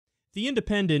The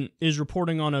Independent is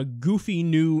reporting on a goofy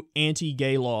new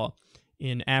anti-gay law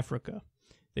in Africa.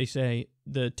 They say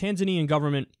the Tanzanian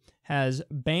government has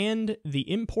banned the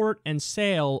import and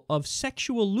sale of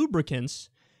sexual lubricants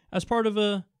as part of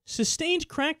a sustained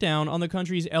crackdown on the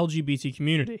country's LGBT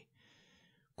community.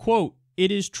 Quote,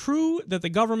 "It is true that the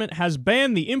government has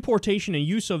banned the importation and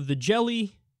use of the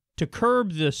jelly to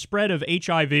curb the spread of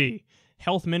HIV,"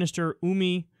 Health Minister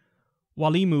Umi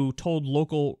Walimu told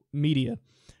local media.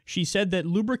 She said that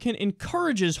lubricant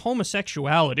encourages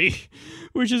homosexuality,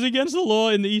 which is against the law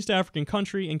in the East African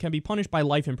country and can be punished by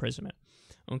life imprisonment.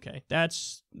 Okay,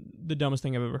 that's the dumbest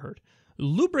thing I've ever heard.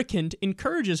 Lubricant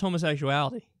encourages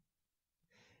homosexuality.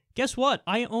 Guess what?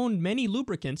 I own many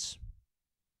lubricants,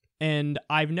 and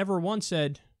I've never once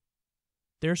said,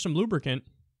 "There's some lubricant.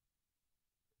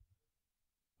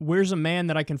 Where's a man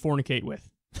that I can fornicate with?"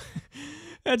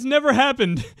 That's never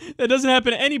happened. That doesn't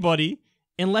happen to anybody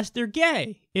unless they're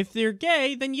gay. If they're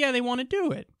gay, then yeah, they want to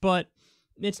do it. But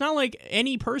it's not like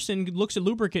any person looks at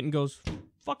lubricant and goes,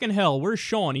 "Fucking hell, where's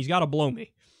Sean? He's got to blow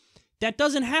me." That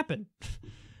doesn't happen.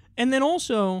 And then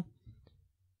also,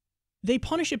 they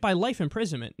punish it by life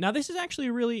imprisonment. Now, this is actually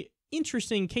a really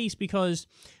interesting case because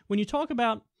when you talk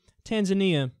about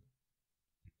Tanzania,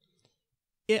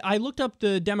 I looked up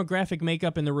the demographic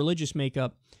makeup and the religious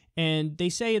makeup, and they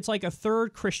say it's like a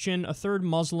third Christian, a third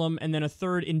Muslim, and then a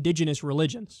third indigenous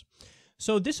religions.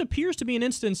 So this appears to be an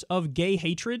instance of gay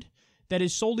hatred that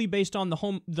is solely based on the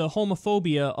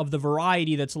homophobia of the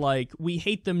variety that's like, we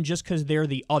hate them just because they're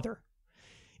the other.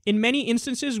 In many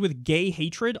instances with gay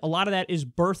hatred, a lot of that is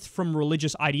birthed from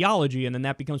religious ideology, and then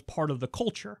that becomes part of the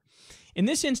culture. In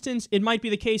this instance, it might be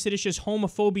the case that it's just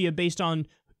homophobia based on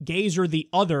gays are the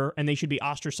other, and they should be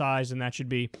ostracized, and that should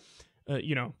be,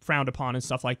 frowned upon and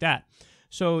stuff like that.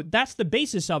 So that's the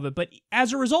basis of it. But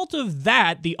as a result of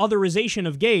that, the otherization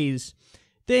of gays,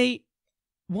 they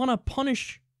want to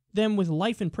punish them with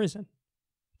life in prison.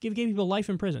 Give gay people life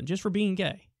in prison just for being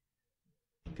gay.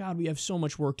 God, we have so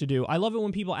much work to do. I love it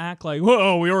when people act like,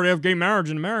 "Whoa, we already have gay marriage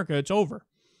in America. It's over."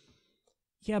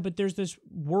 Yeah, but there's this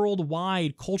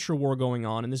worldwide culture war going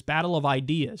on and this battle of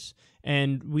ideas.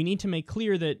 And we need to make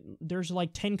clear that there's like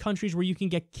 10 countries where you can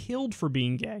get killed for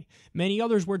being gay. Many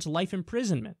others where it's life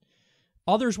imprisonment.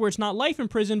 Others where it's not life in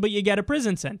prison, but you get a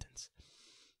prison sentence.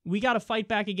 We got to fight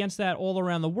back against that all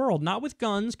around the world. Not with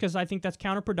guns, because I think that's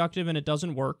counterproductive and it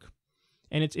doesn't work.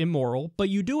 And it's immoral. But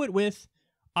you do it with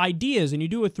ideas, and you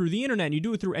do it through the internet, and you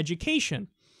do it through education.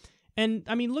 And,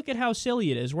 I mean, look at how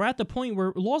silly it is. We're at the point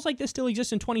where laws like this still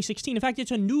exist in 2016. In fact,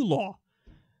 it's a new law.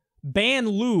 Ban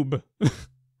lube.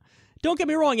 Don't get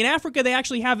me wrong. In Africa, they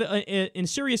actually have a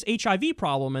serious HIV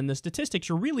problem, and the statistics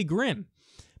are really grim.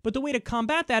 But the way to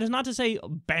combat that is not to say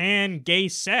ban gay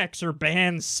sex or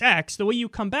ban sex. The way you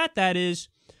combat that is,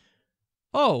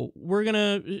 oh, we're going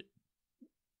to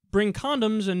bring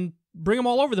condoms and bring them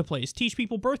all over the place. Teach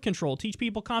people birth control. Teach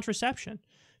people contraception.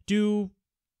 Do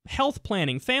health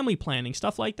planning, family planning,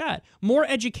 stuff like that. More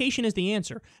education is the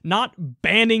answer. Not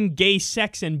banning gay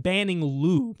sex and banning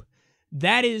lube.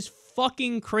 That is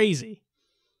fucking crazy.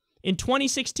 In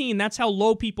 2016, that's how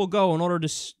low people go in order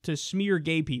to smear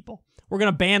gay people. We're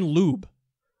going to ban lube.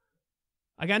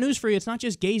 I got news for you. It's not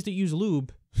just gays that use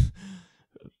lube.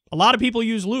 A lot of people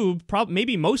use lube.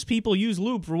 Maybe most people use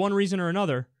lube for one reason or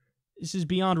another. This is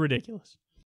beyond ridiculous.